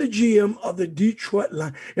 if I'm the GM of the Detroit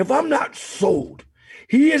Lions, if I'm not sold,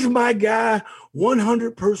 he is my guy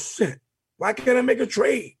 100%. Why can't I make a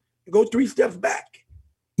trade and go 3 steps back?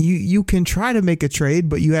 You can try to make a trade,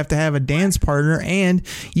 but you have to have a dance partner, and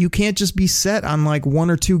you can't just be set on like 1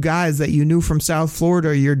 or 2 guys that you knew from South Florida.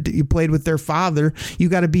 Or you played with their father. You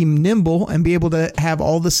got to be nimble and be able to have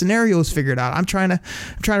all the scenarios figured out. I'm trying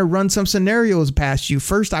to run some scenarios past you.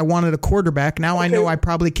 First, I wanted a quarterback. Now I know I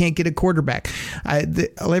probably can't get a quarterback.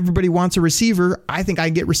 Everybody wants a receiver. I think I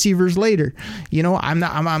get receivers later. You know,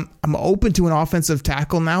 I'm open to an offensive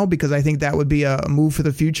tackle now because I think that would be a move for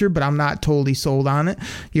the future, but I'm not totally sold on it.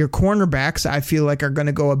 Your cornerbacks, I feel like, are going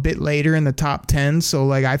to go a bit later in the top 10. So,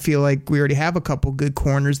 like, I feel like we already have a couple good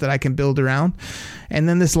corners that I can build around. And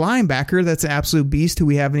then this linebacker, that's an absolute beast who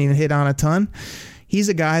we haven't even hit on a ton. He's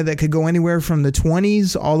a guy that could go anywhere from the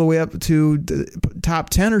 20s all the way up to the top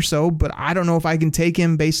 10 or so, but I don't know if I can take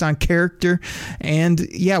him based on character. And,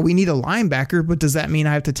 yeah, we need a linebacker, but does that mean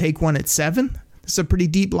I have to take one at 7? It's a pretty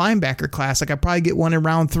deep linebacker class. Like, I probably get one in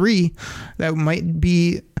round 3 that might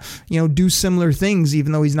be, do similar things,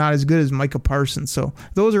 even though he's not as good as Micah Parsons. So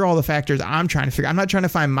those are all the factors I'm trying to figure. I'm not trying to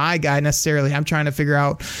find my guy necessarily. I'm trying to figure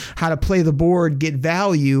out how to play the board, get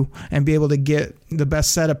value, and be able to get the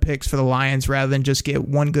best set of picks for the Lions rather than just get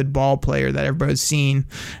one good ball player that everybody's seen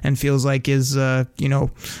and feels like is, a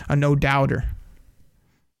no-doubter.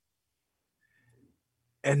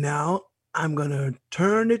 And now I'm going to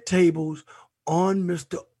turn the tables on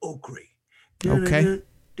Mr. Oakley. Okay.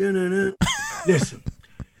 Listen,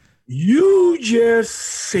 you just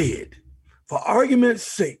said, for argument's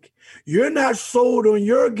sake, you're not sold on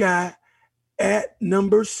your guy at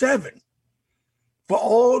number 7 for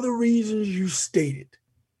all the reasons you stated.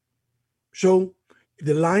 So if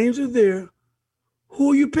the Lions are there,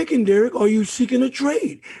 who are you picking, Derek? Are you seeking a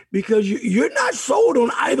trade? Because you're not sold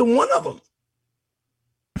on either one of them.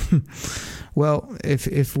 Well,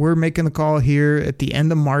 if we're making the call here at the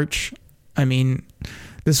end of March, I mean,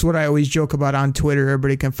 this is what I always joke about on Twitter.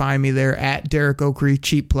 Everybody can find me there at Derek Okrie,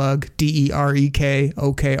 cheap plug, DEREKOKRIE.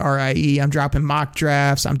 I'm dropping mock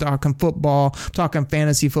drafts. I'm talking football. I'm talking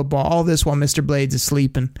fantasy football. All this while Mr. Blades is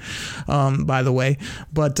sleeping, by the way.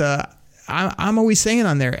 But I'm always saying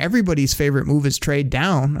on there, everybody's favorite move is trade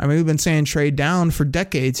down. I mean, we've been saying trade down for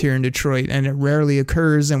decades here in Detroit, and it rarely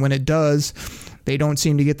occurs. And when it does, they don't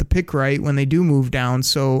seem to get the pick right when they do move down.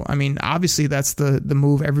 So, I mean, obviously that's the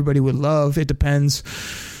move everybody would love. It depends.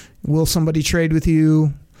 Will somebody trade with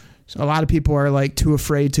you? So a lot of people are like too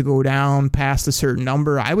afraid to go down past a certain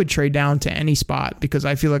number. I would trade down to any spot because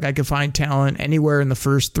I feel like I could find talent anywhere in the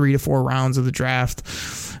first 3 to 4 rounds of the draft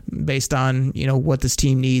based on, what this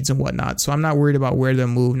team needs and whatnot. So I'm not worried about where they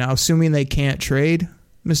move. Now, assuming they can't trade,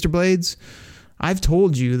 Mr. Blades, I've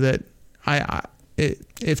told you that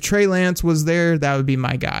if Trey Lance was there, that would be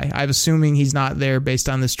my guy. I'm assuming he's not there based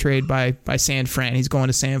on this trade by San Fran. He's going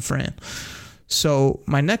to San Fran. So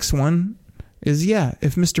my next one is,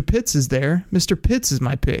 if Mr. Pitts is there, Mr. Pitts is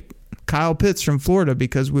my pick. Kyle Pitts from Florida,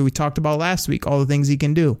 because we talked about last week, all the things he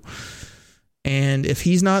can do. And if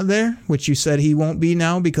he's not there, which you said he won't be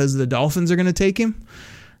now because the Dolphins are going to take him,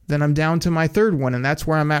 then I'm down to my third one. And that's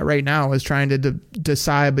where I'm at right now, is trying to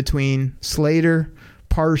decide between Slater,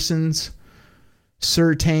 Parsons,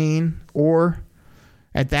 Surtain, or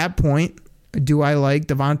at that point, do I like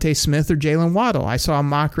Devontae Smith or Jalen Waddle? I saw a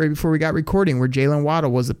mock right before we got recording where Jalen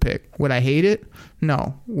Waddle was the pick. Would I hate it?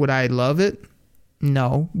 No. Would I love it?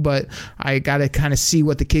 No. But I got to kind of see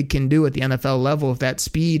what the kid can do at the NFL level. If that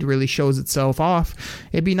speed really shows itself off,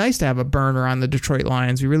 it'd be nice to have a burner on the Detroit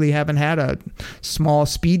Lions. We really haven't had a small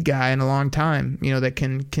speed guy in a long time, that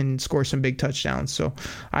can score some big touchdowns. So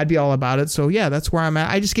I'd be all about it. So, yeah, that's where I'm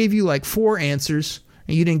at. I just gave you like 4 answers,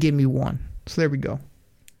 and you didn't give me one. So there we go.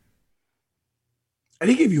 I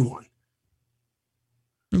didn't give you one.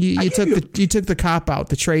 You took the cop out,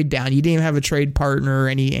 the trade down. You didn't even have a trade partner or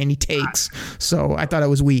any takes. So I thought it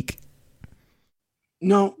was weak.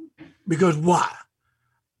 No, because why?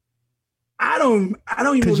 I don't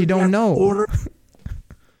even because you don't know order.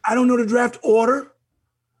 I don't know the draft order.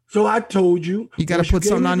 So I told you. You got to put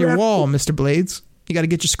something on your wall, Mr. Blades. You got to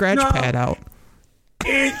get your scratch pad out.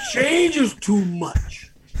 It changes too much.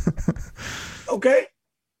 Okay?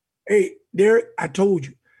 Hey, Derek, I told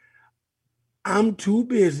you. I'm too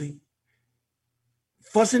busy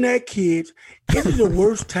fussing at kids. It is the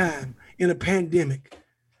worst time in a pandemic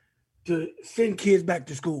to send kids back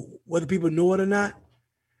to school, whether people know it or not.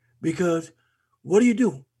 Because what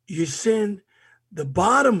do? You send the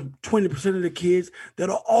bottom 20% of the kids that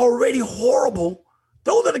are already horrible.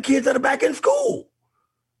 Those are the kids that are back in school.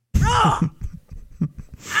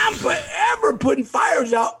 I'm forever putting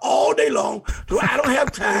fires out all day long, so I don't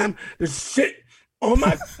have time to sit on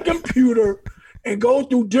my computer and go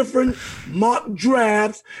through different mock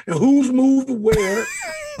drafts and who's moved where.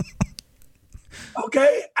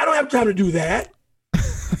 Okay? I don't have time to do that.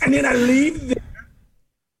 And then I leave there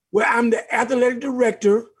where I'm the athletic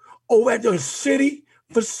director over at the city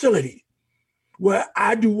facility where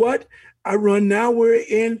I do what? I run. Now we're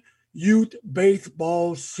in youth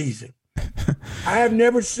baseball season. I have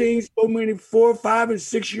never seen so many 4, 5, and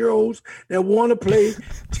 6-year-olds that want to play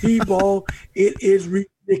T-ball. It is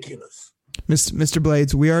ridiculous. Mr.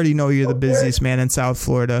 Blades, we already know you're the busiest man in South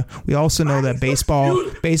Florida. We also know that baseball.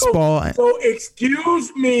 So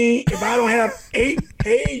excuse me if I don't have 8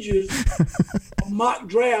 pages of mock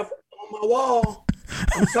draft on my wall.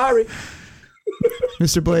 I'm sorry.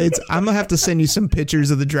 Mr. Blades, I'm going to have to send you some pictures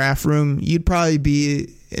of the draft room. You'd probably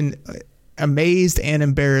be amazed and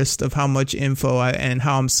embarrassed of how much info and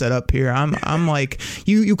how I'm set up here. I'm like,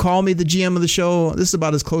 you call me the GM of the show. This is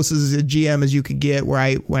about as close as a GM as you could get, where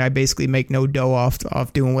I basically make no dough off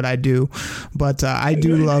doing what I do. But I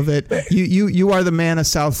do love it. You are the man of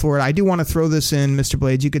South Florida. I do want to throw this in, Mr.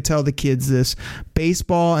 Blades. You could tell the kids this.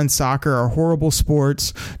 Baseball and soccer are horrible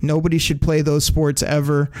sports. Nobody should play those sports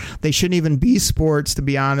ever. They shouldn't even be sports, to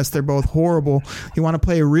be honest. They're both horrible. You want to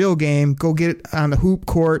play a real game, go get on the hoop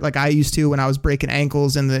court like I used to when I was breaking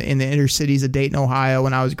ankles in the inner cities of Dayton, Ohio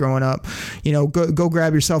when I was growing up. You know, go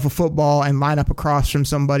grab yourself a football and line up across from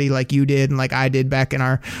somebody like you did and like I did back in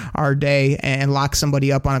our day and lock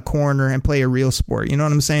somebody up on a corner and play a real sport. You know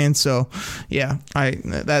what I'm saying? So, yeah,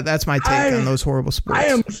 that's my take on those horrible sports. I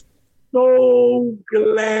am so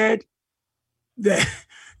glad that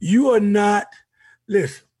you are not.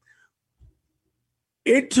 Listen,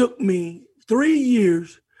 it took me 3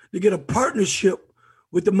 years to get a partnership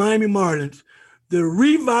with the Miami Marlins to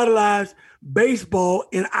revitalize baseball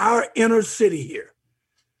in our inner city here.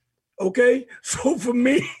 Okay? So for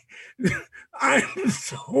me, I'm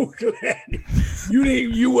so glad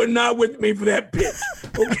you were not with me for that pitch.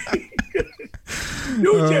 Okay?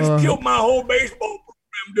 You just killed my whole baseball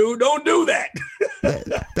program, dude. Don't do that.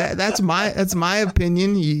 That's my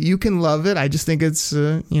opinion. You can love it. I just think it's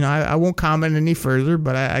I won't comment any further,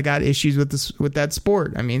 but I got issues with that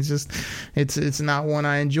sport. I mean, it's not one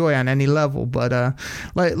I enjoy on any level. But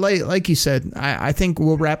like you said, I think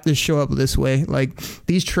we'll wrap this show up this way. Like,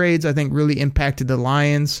 these trades, I think, really impacted the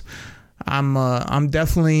Lions. I'm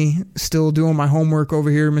definitely still doing my homework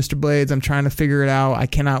over here, Mr. Blades. I'm trying to figure it out. I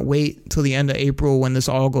cannot wait till the end of April when this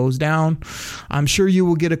all goes down. I'm sure you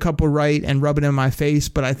will get a couple right and rub it in my face,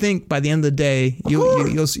 but I think by the end of the day,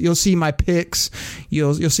 you'll see my picks.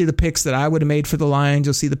 You'll see the picks that I would have made for the Lions.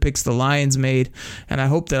 You'll see the picks the Lions made, and I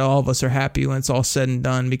hope that all of us are happy when it's all said and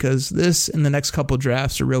done, because this and the next couple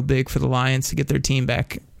drafts are real big for the Lions to get their team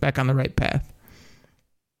back on the right path.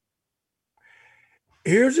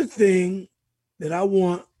 Here's the thing that I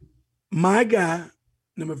want my guy,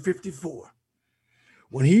 number 54,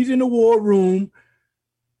 when he's in the war room,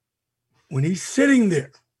 when he's sitting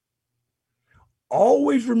there,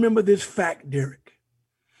 always remember this fact, Derek.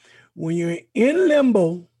 When you're in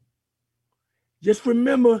limbo, just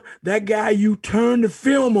remember that guy you turn the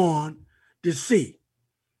film on to see.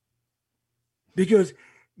 Because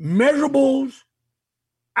measurables,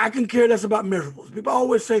 I can care less about measurables. People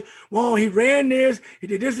always say, well, he ran this, he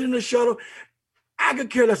did this in the shuttle. I could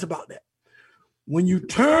care less about that. When you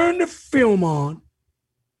turn the film on,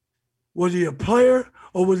 was he a player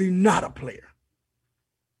or was he not a player?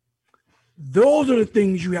 Those are the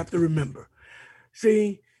things you have to remember.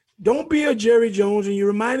 See, don't be a Jerry Jones, and you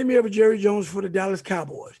reminded me of a Jerry Jones for the Dallas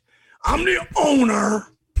Cowboys. I'm the owner.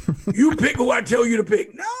 You pick who I tell you to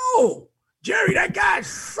pick. No, Jerry, that guy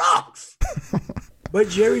sucks. But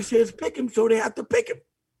Jerry says pick him, so they have to pick him.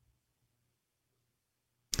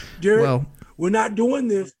 Jerry, we're not doing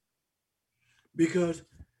this because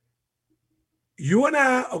you and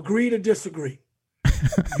I agree to disagree.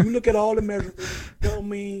 You look at all the measurables, tell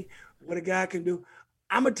me what a guy can do.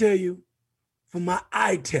 I'm going to tell you from my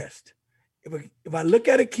eye test. If I look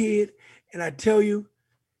at a kid and I tell you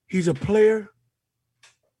he's a player,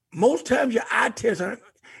 most times your eye test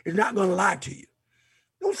is not going to lie to you.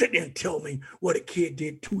 Don't sit there and tell me what a kid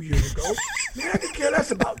did 2 years ago. Man, I could care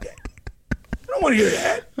less about that. don't want to hear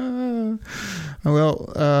that.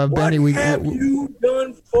 Benny, what have you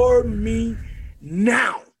done for me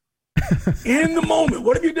now? In the moment,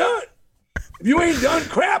 what have you done? If you ain't done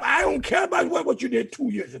crap, I don't care about what you did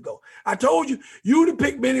 2 years ago. I told you, you'd have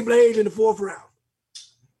picked Benny Blades in the 4th round.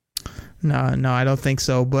 No, I don't think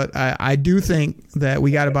so. But I do think that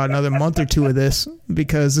we got about another month or two of this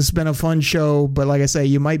because it's been a fun show. But like I say,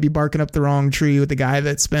 you might be barking up the wrong tree with the guy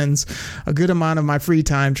that spends a good amount of my free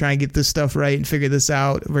time trying to get this stuff right and figure this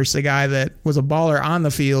out versus a guy that was a baller on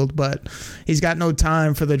the field, but he's got no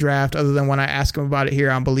time for the draft other than when I ask him about it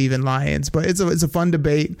here on Believe in Lions. But it's a fun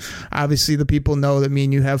debate. Obviously, the people know that me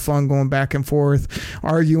and you have fun going back and forth,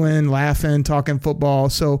 arguing, laughing, talking football.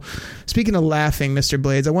 So speaking of laughing, Mr.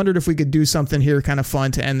 Blades, I wondered if we could do something here kind of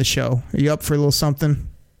fun to end the show. Are you up for a little something?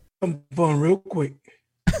 I'm fun real quick.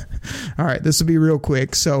 All right, this will be real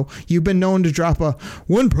quick. So you've been known to drop a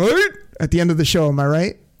one pride at the end of the show, am I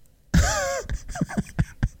right?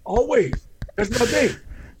 Always. That's my thing.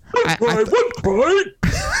 One pride.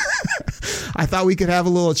 I thought we could have a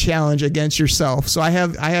little challenge against yourself. So I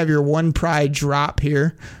have your one pride drop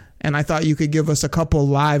here. And I thought you could give us a couple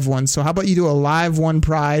live ones. So how about you do a live One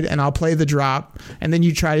Pride and I'll play the drop. And then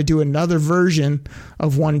you try to do another version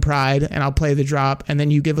of One Pride and I'll play the drop. And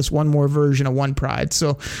then you give us one more version of One Pride.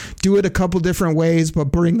 So do it a couple different ways,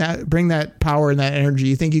 but bring that power and that energy.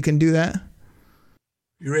 You think you can do that?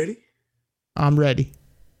 You ready? I'm ready.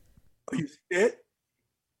 Are you set?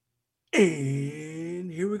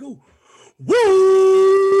 And here we go. One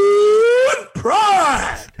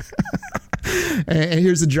Pride! And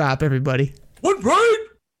here's the drop, everybody. One pride.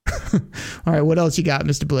 All right, what else you got,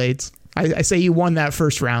 Mr. Blades? I say you won that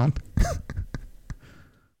first round.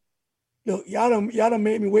 Yo, y'all done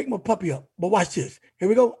made me wake my puppy up. But watch this. Here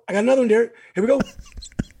we go. I got another one, Derek. Here we go.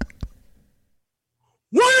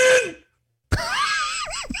 One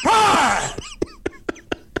pride.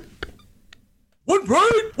 One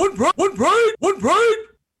pride. One pride. One pride. One pride.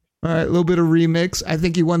 All right, a little bit of remix. I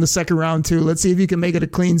think you won the second round, too. Let's see if you can make it a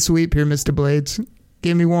clean sweep here, Mr. Blades.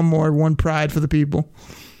 Give me one more, one pride for the people.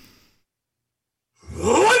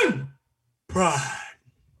 One pride.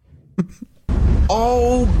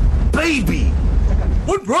 Oh, baby.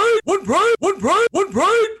 One pride. One pride. One pride. One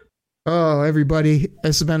pride. Oh, everybody,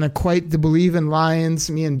 it's been quite the Believe in Lions.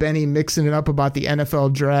 Me and Benny mixing it up about the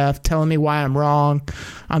NFL draft, telling me why I'm wrong.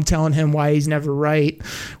 I'm telling him why he's never right.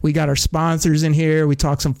 We got our sponsors in here. We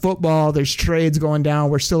talk some football. There's trades going down.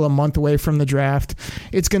 We're still a month away from the draft.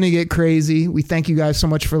 It's going to get crazy. We thank you guys so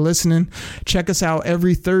much for listening. Check us out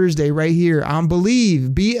every Thursday right here on Believe,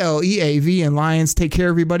 BLEAV and Lions. Take care,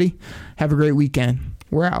 everybody. Have a great weekend.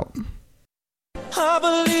 We're out. I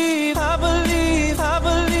believe, I believe, I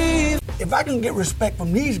believe. If I can get respect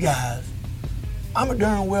from these guys, I'm going to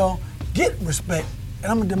darn well get respect,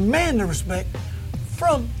 and I'm going to demand the respect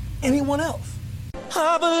from anyone else.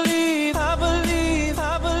 I believe, I believe,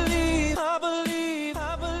 I believe, I believe,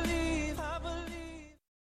 I believe, I believe.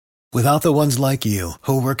 Without the ones like you,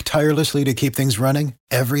 who work tirelessly to keep things running,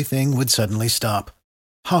 everything would suddenly stop.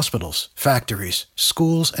 Hospitals, factories,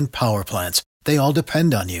 schools, and power plants, they all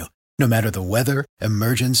depend on you. No matter the weather,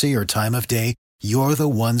 emergency, or time of day, you're the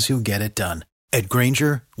ones who get it done. At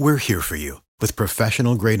Grainger, we're here for you with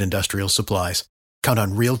professional-grade industrial supplies. Count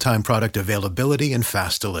on real-time product availability and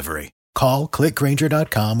fast delivery. Call,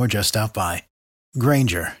 clickgrainger.com, or just stop by.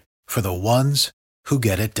 Grainger, for the ones who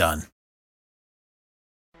get it done.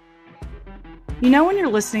 You know when you're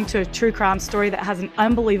listening to a true crime story that has an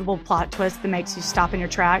unbelievable plot twist that makes you stop in your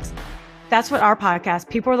tracks? That's what our podcast,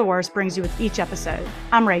 People Are the Worst, brings you with each episode.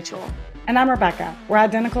 I'm Rachel. And I'm Rebecca. We're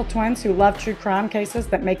identical twins who love true crime cases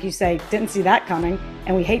that make you say, didn't see that coming,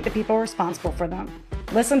 and we hate the people responsible for them.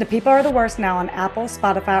 Listen to People Are the Worst now on Apple,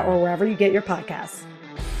 Spotify, or wherever you get your podcasts.